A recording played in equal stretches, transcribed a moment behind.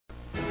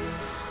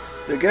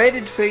The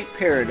Guided Fate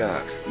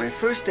Paradox, my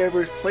first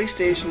ever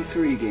PlayStation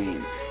 3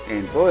 game,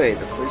 and boy,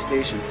 the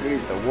PlayStation 3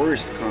 is the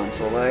worst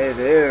console I have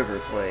ever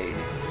played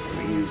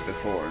or used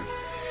before.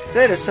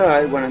 That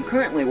aside, what I'm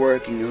currently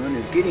working on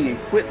is getting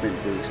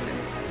equipment boosted.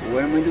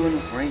 What am I doing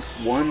with rank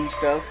 1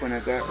 stuff when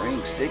I've got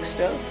rank 6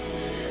 stuff?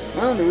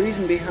 Well, the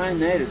reason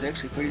behind that is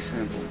actually pretty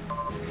simple.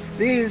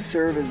 These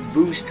serve as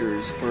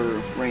boosters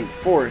for rank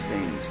 4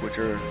 things, which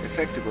are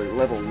effectively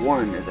level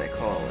 1 as I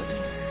call it.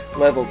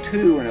 Level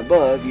 2 and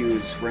above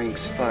use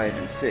ranks 5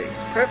 and 6,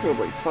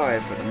 preferably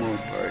 5 for the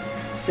most part,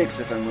 6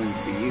 if I'm going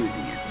to be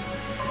using it.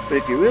 But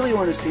if you really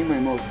want to see my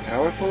most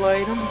powerful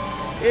item,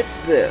 it's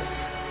this.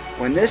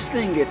 When this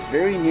thing gets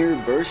very near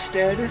burst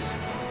status,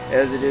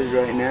 as it is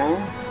right now,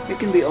 it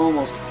can be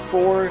almost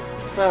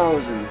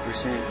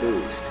 4,000%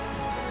 boost.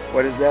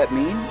 What does that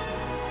mean?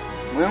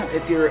 Well,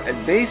 if your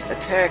base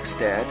attack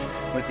stat,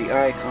 with the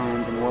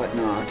icons and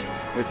whatnot,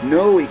 with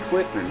no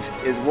equipment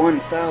is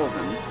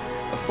 1,000,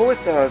 a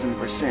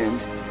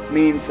 4,000%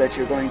 means that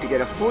you're going to get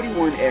a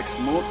 41x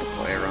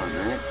multiplier on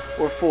that,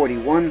 or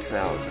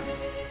 41,000.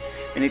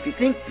 And if you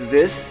think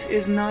this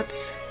is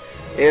nuts,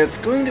 it's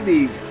going to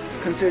be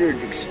considered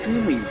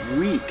extremely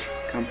weak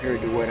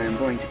compared to what I'm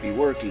going to be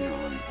working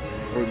on,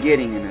 or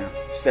getting in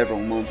several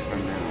months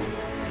from now.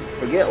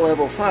 Forget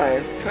level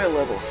 5, try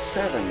level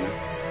 7.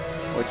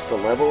 What's the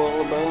level all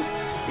about?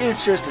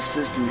 It's just a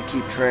system to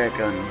keep track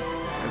on,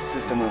 a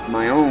system of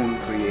my own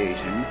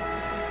creation,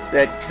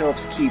 that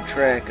helps keep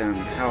track on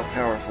how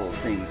powerful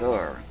things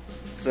are.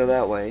 So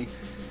that way,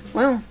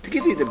 well, to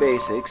give you the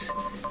basics,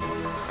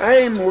 I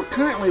am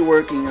currently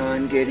working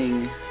on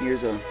getting,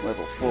 here's a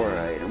level 4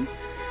 item,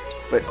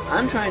 but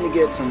I'm trying to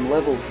get some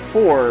level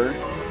 4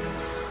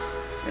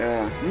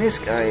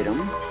 misc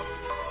item.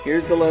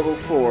 Here's the level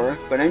 4,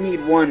 but I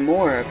need one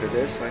more after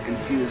this so I can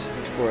fuse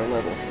it for a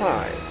level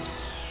 5.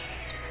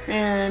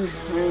 And,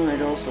 well,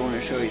 I'd also want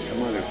to show you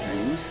some other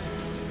things.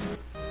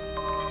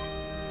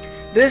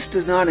 This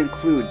does not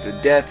include the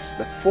deaths,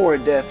 the 4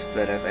 deaths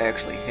that I've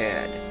actually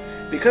had.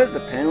 Because the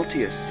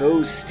penalty is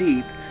so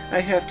steep, I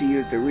have to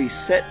use the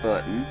reset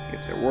button,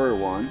 if there were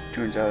one.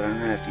 Turns out I'm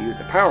going to have to use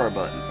the power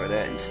button for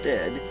that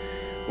instead.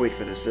 Wait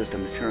for the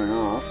system to turn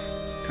off,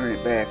 turn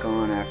it back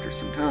on after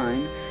some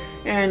time,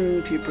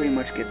 and you pretty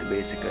much get the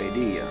basic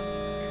idea.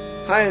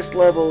 Highest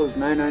level is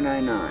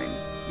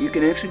 9999. You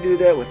can actually do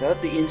that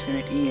without the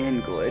infinite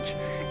EN glitch,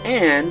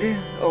 and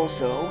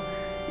also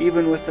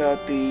even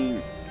without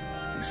the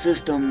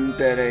system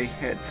that I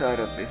had thought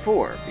of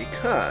before,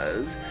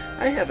 because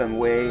I have a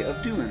way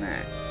of doing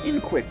that in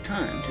quick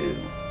time too.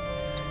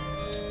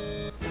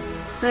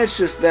 That's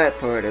just that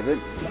part of it.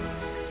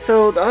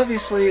 So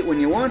obviously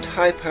when you want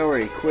high power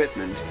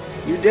equipment,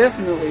 you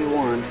definitely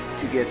want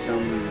to get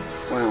some,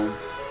 well,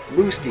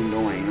 boosting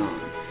going on.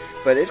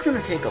 But it's going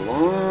to take a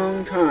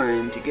long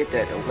time to get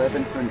that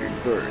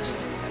 1100 burst.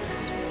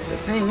 The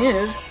thing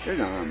is, there's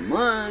a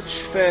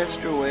much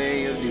faster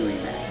way of doing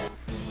that.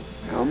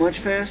 How much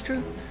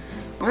faster?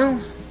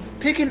 Well,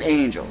 pick an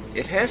angel.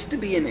 It has to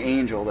be an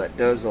angel that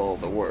does all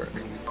the work.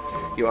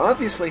 You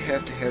obviously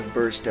have to have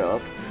burst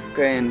up,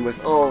 and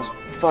with all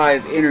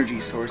 5 energy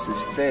sources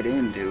fed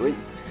into it,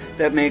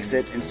 that makes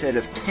it, instead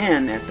of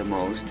 10 at the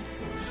most,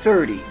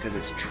 30, because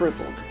it's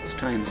tripled. It's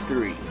times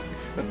 3.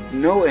 With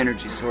no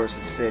energy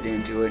sources fed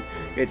into it,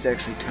 it's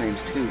actually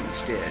times 2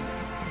 instead.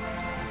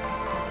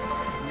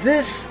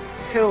 This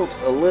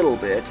helps a little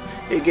bit.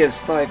 It gives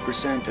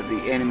 5% of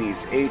the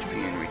enemy's HP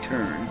in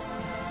return,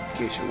 in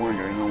case you're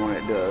wondering on what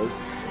it does.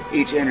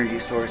 Each energy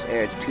source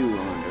adds 2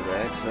 onto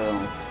that,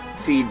 so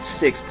feed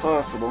 6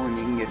 possible and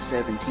you can get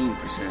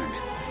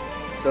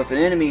 17%. So if an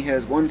enemy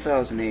has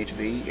 1000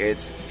 HP,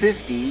 it's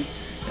 50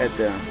 at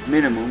the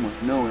minimum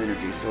with no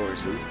energy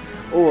sources,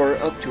 or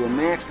up to a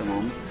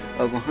maximum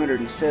of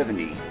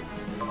 170.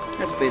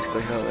 That's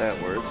basically how that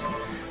works.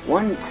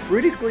 One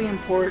critically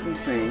important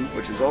thing,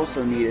 which is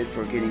also needed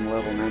for getting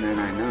level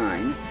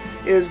 999,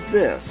 is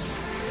this.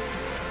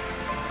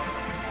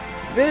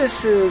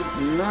 This is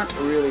not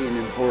really an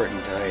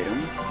important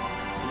item.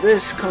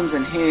 This comes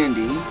in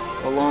handy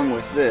along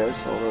with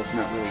this, although it's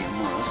not really a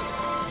must.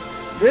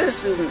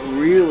 This isn't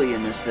really a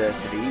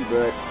necessity,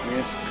 but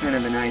it's kind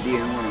of an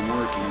idea on what I'm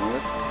working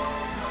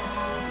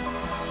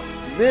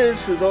with.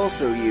 This is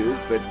also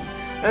used, but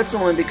that's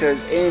only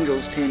because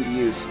angels tend to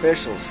use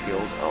special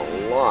skills a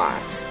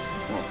lot.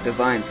 Well,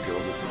 divine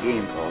skills is the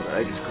game called it.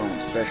 I just call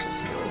them special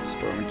skills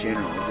for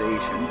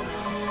generalization.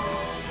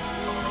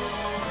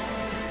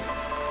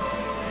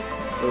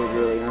 Those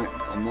really aren't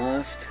a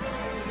must.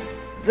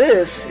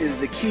 This is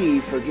the key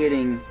for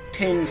getting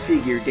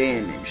 10-figure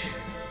damage.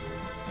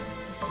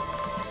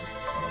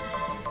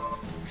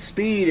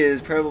 Speed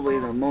is probably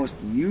the most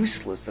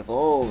useless of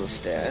all the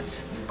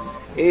stats.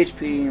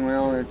 HP,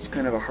 well, it's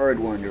kind of a hard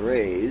one to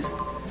raise.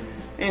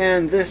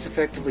 And this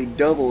effectively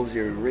doubles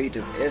your rate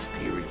of SP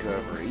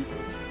recovery.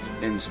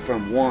 And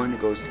from 1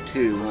 it goes to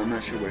 2. I'm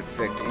not sure what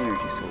effect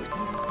energy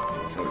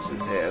sources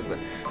have, but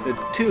the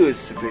 2 is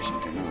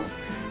sufficient enough.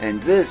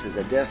 And this is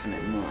a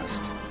definite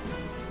must.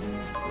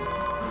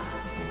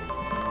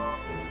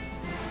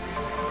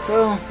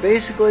 So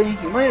basically,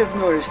 you might have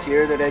noticed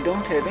here that I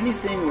don't have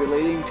anything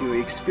relating to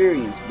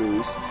experience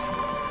boosts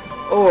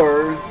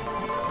or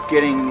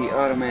getting the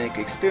automatic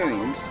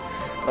experience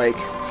like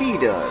he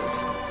does.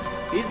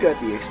 He's got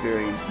the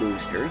experience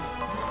booster,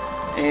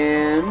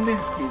 and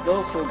he's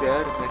also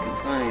got, if I can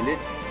find it,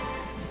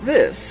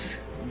 this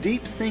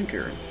Deep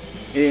Thinker.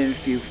 And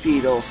if you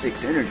feed all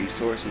 6 energy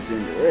sources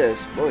into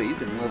this, boy, you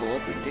can level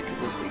up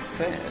ridiculously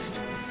fast.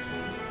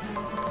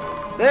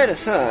 That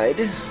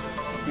aside,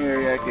 here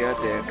I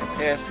got the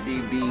capacity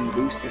being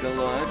boosted a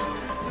lot.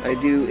 I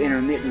do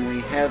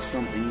intermittently have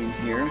something in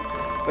here,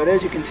 but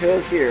as you can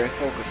tell here, I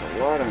focus a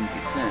lot on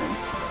defense.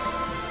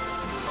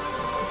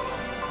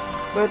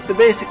 But the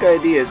basic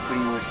idea is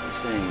pretty much the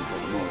same for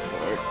the most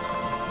part.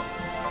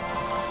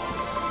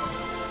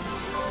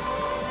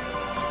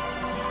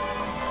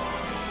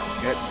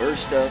 Got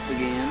burst up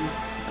again.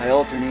 I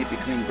alternate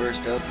between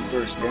burst up and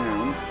burst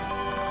down.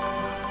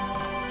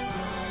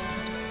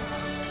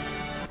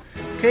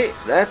 Okay,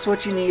 that's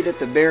what you need at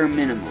the bare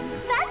minimum.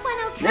 That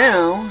went okay.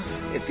 Now,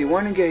 if you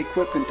want to get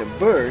equipment to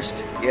burst,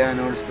 yeah,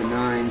 notice the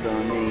 9s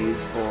on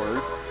these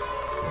 4.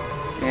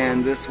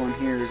 And this one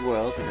here as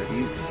well, because I've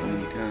used it so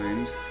many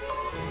times.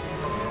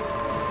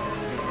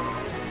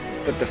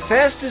 But the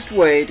fastest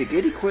way to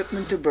get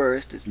equipment to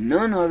burst is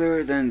none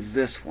other than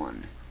this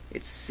one.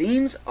 It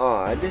seems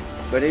odd,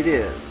 but it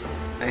is.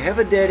 I have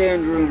a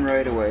dead-end room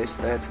right away,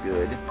 so that's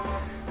good.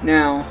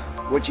 Now,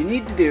 what you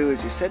need to do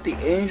is you set the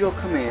angel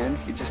command.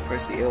 You just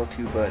press the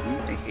L2 button.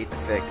 I hate the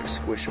fact they're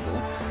squishable,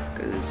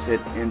 because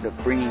it ends up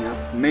bringing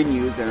up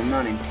menus that I'm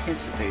not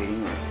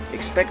anticipating or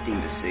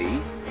expecting to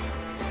see.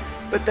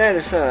 But that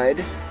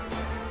aside,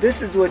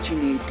 this is what you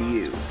need to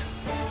use.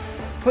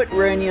 Put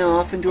Renya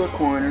off into a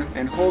corner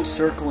and hold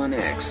circle and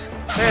X.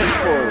 Fast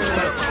forward.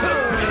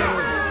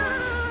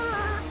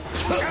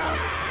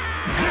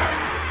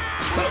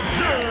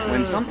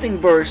 When something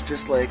bursts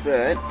just like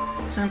that,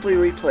 simply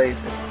replace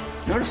it.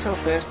 Notice how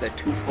fast that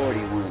 240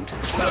 went.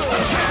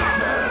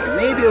 It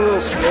may be a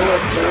little slow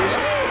at first,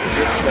 but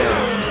it's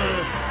fast.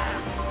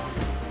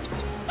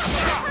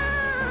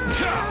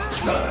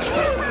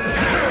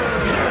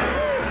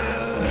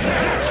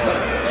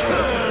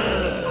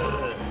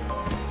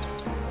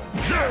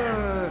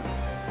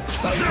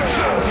 So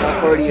how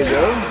far do you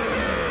go?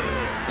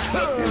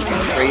 And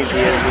as crazy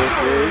as this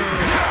is.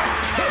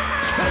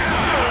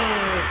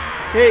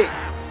 Okay,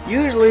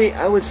 usually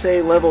I would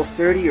say level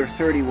 30 or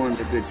 31 is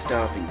a good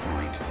stopping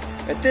point.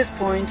 At this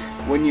point,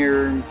 when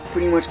you're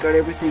pretty much got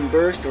everything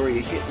burst or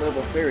you hit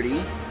level 30,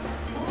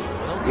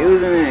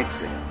 use an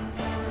exit.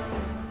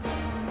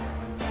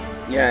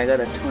 Yeah, I got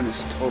a ton of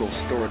total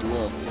stored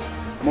levels.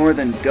 More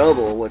than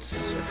double what's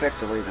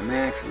effectively the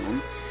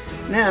maximum.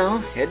 Now,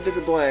 head to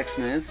the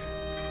blacksmith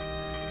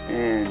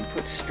and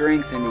put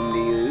strengthening to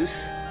use.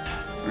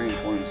 Rank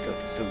 1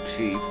 stuff is so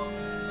cheap.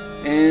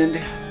 And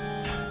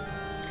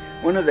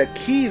one of the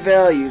key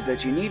values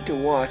that you need to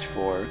watch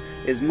for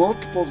is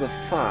multiples of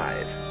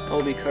 5.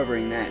 I'll be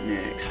covering that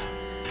next.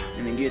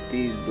 I'm going to get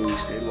these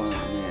boosted while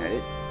I'm at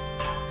it.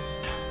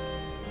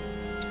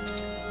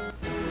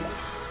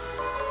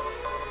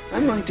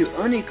 I'm going to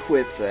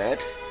unequip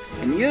that,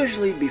 and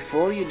usually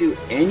before you do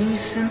any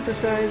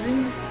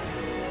synthesizing,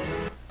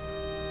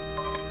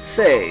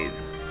 save.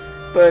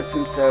 But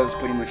since I was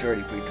pretty much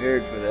already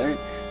prepared for that,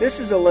 this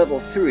is a level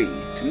 3.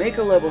 To make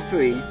a level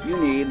 3, you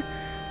need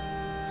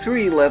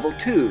 3 level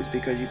 2s,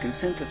 because you can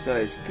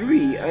synthesize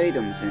 3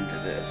 items into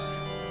this.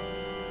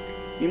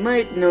 You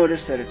might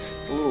notice that it's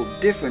a little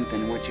different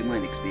than what you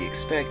might be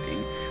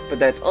expecting, but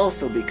that's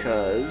also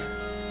because...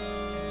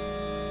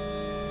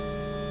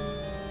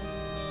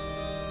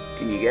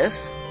 Can you guess?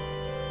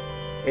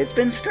 It's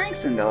been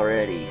strengthened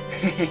already.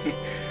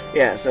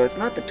 Yeah, so it's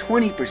not the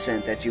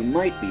 20% that you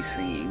might be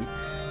seeing,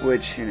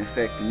 which in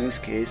effect in this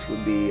case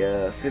would be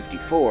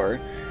 54.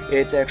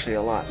 It's actually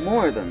a lot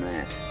more than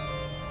that.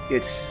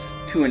 It's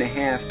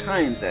 2.5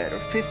 times that, or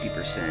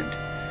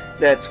 50%.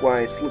 That's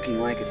why it's looking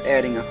like it's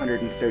adding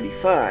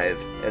 135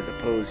 as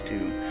opposed to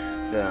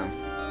the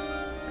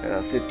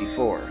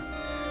 54.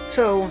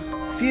 So,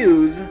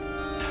 fuse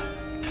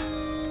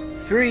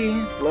 3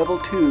 level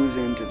 2s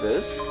into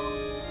this.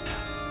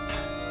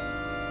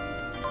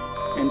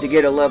 And to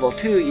get a level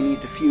 2, you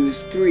need to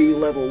fuse 3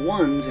 level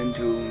 1s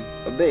into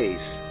a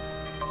base.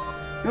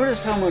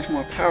 Notice how much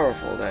more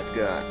powerful that's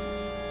got.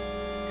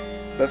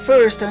 But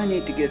first, I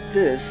need to get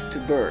this to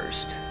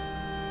burst.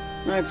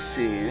 Let's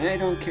see, I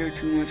don't care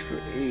too much for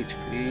HP.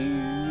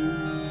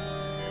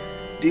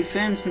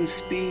 Defense and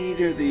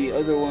speed are the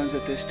other ones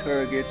that this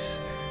targets.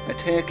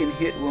 Attack and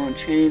hit won't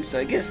change, so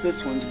I guess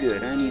this one's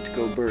good. I need to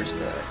go burst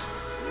that.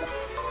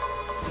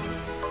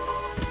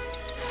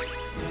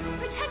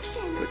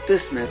 Protection. Put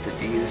this method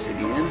to use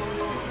again.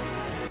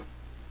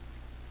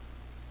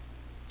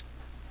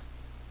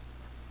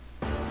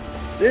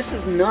 This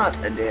is not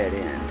a dead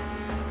end.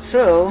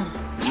 So,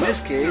 in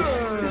this case,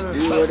 just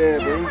do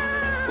whatever.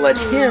 Let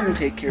him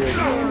take care of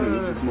the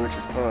enemies as much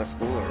as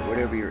possible, or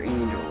whatever your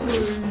angel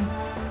is.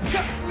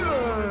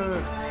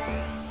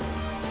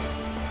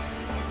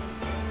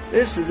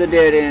 This is a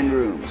dead-end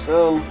room,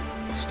 so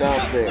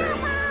stop there.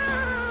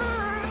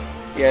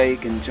 Yeah, you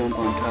can jump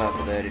on top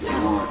of that if you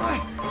want.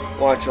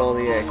 Watch all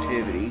the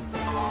activity.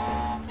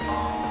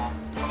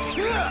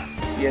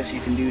 Yes, you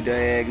can do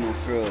diagonal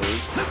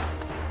throws.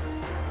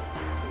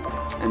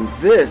 And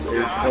this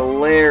is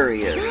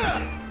hilarious.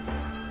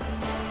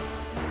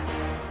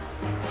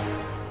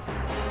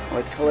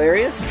 What's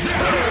hilarious?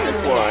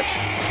 Just watch.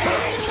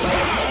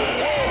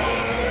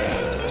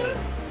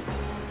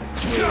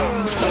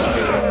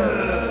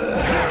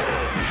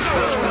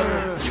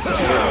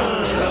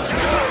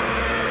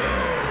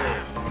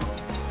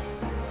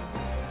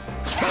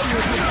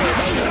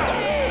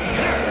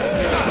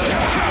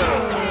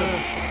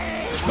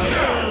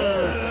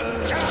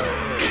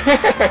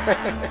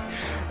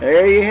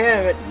 There you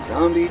have it.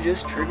 Zombie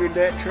just triggered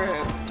that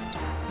trap.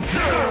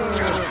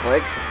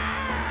 Click.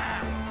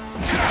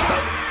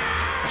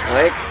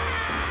 Click.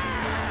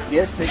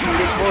 Yes, they can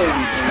get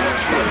poisoned from that.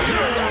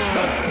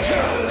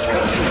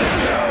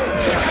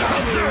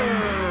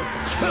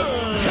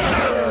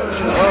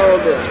 Oh,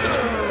 good.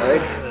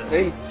 Click.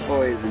 See?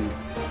 Poisoned.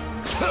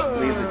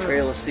 Leaves a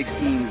trail of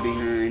 16s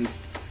behind.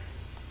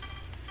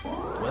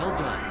 Well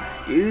done.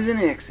 Use an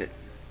exit.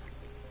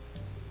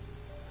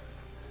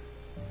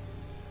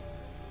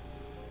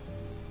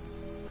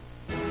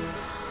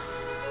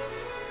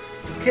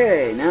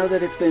 Okay, now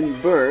that it's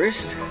been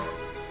burst,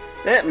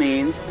 that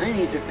means I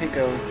need to pick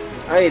an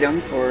item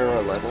for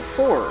a level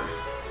 4.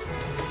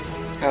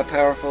 How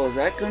powerful is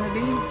that going to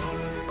be?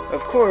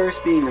 Of course,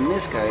 being a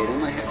misc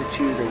item, I have to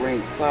choose a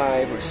rank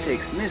 5 or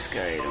 6 misc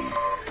item.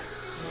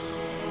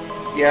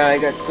 Yeah, I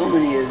got so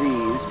many of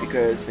these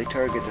because they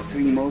target the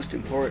 3 most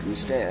important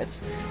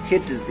stats.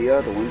 Hit is the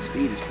other one,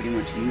 speed is pretty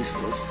much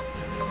useless.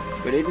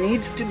 But it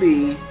needs to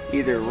be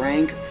either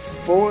rank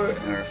 4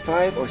 or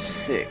 5 or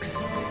 6.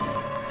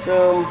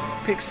 So,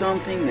 pick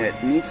something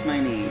that meets my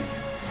needs.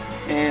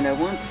 And I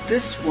want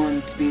this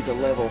one to be the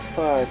level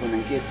 5 when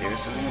I get there,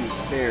 so I'm going to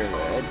spare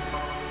that.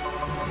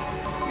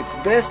 It's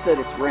best that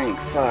it's rank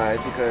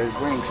 5, because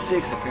rank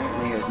 6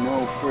 apparently has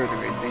no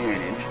further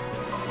advantage.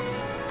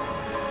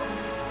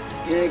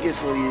 Yeah, I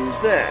guess I'll use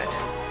that.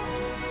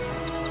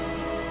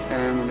 And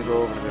I'm going to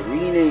go over to the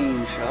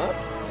rename shop.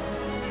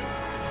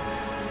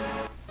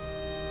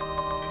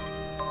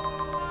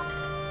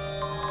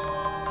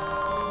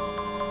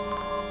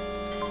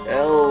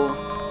 L4,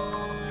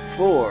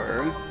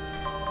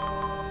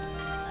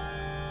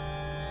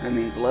 that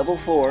means level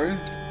 4,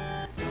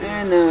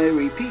 and now I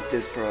repeat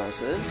this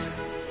process.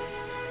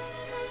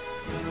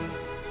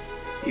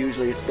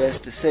 Usually it's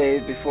best to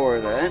save before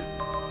that.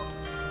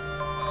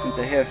 Since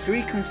I have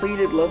 3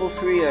 completed level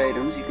 3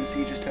 items, you can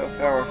see just how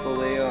powerful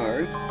they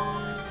are.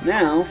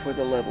 Now for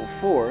the level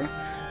 4,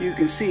 you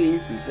can see,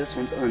 since this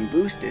one's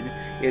unboosted,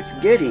 it's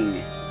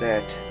getting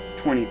that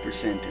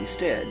 20%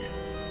 instead.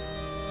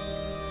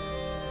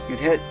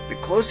 The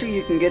closer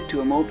you can get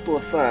to a multiple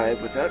of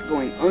 5 without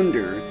going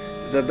under,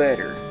 the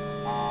better.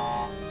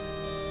 Oh.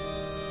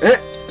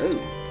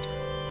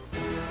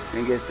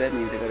 I guess that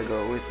means I gotta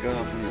go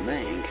withdraw from the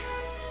bank.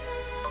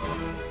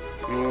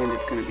 And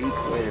it's gonna be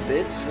quite a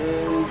bit,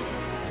 so...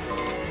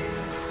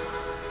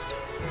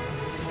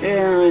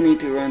 yeah, I need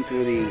to run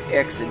through the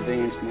X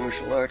Advanced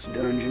Martial Arts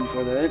dungeon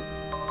for that.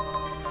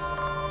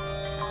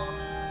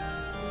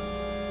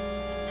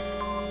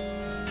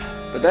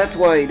 But that's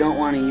why you don't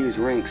want to use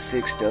rank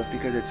 6 stuff,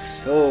 because it's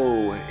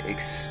so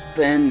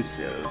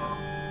expensive.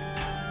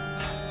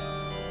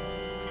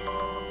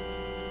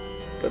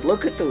 But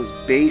look at those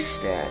base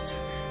stats.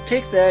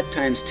 Take that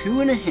times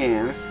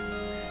 2.5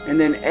 and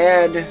then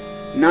add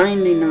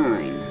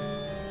 99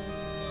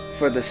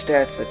 for the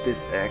stats that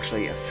this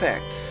actually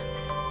affects.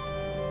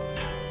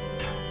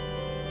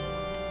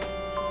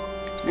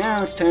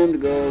 Now it's time to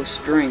go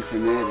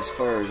strengthen that as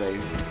far as I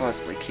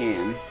possibly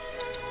can.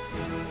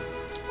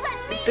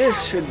 But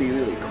this should be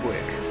really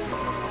quick.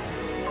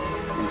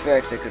 In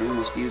fact, I could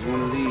almost use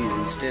one of these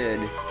instead.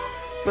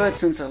 But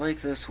since I like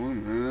this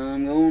one,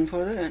 I'm going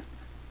for that.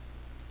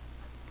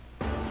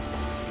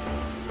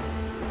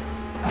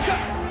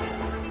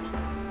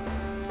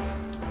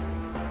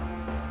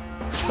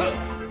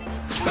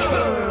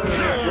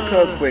 Look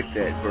how quick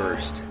that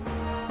burst.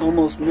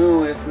 Almost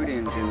no effort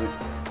into it.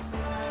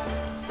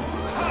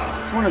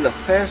 It's one of the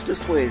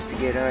fastest ways to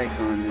get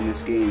icons in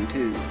this game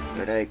too,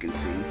 that I can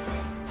see.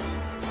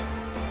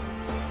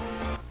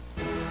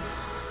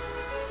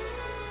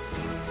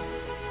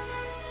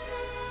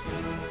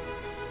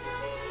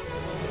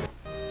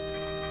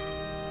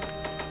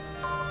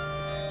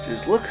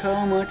 Just look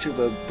how much of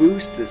a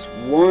boost this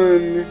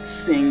one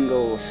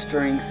single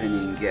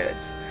strengthening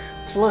gets.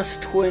 Plus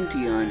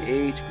 20 on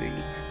HP,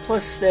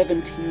 plus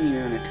 17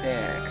 on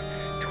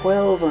attack,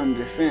 12 on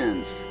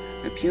defense,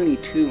 a puny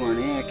 2 on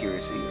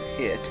accuracy or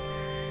hit,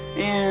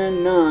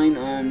 and 9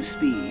 on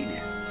speed.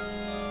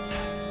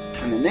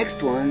 And the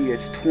next one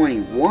gets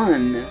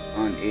 21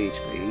 on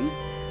HP,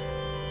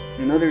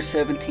 another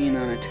 17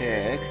 on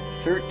attack,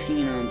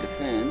 13 on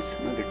defense,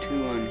 another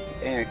 2 on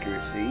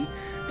accuracy,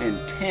 and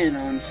 10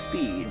 on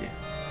speed.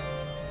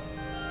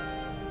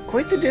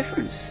 Quite the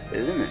difference,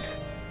 isn't it?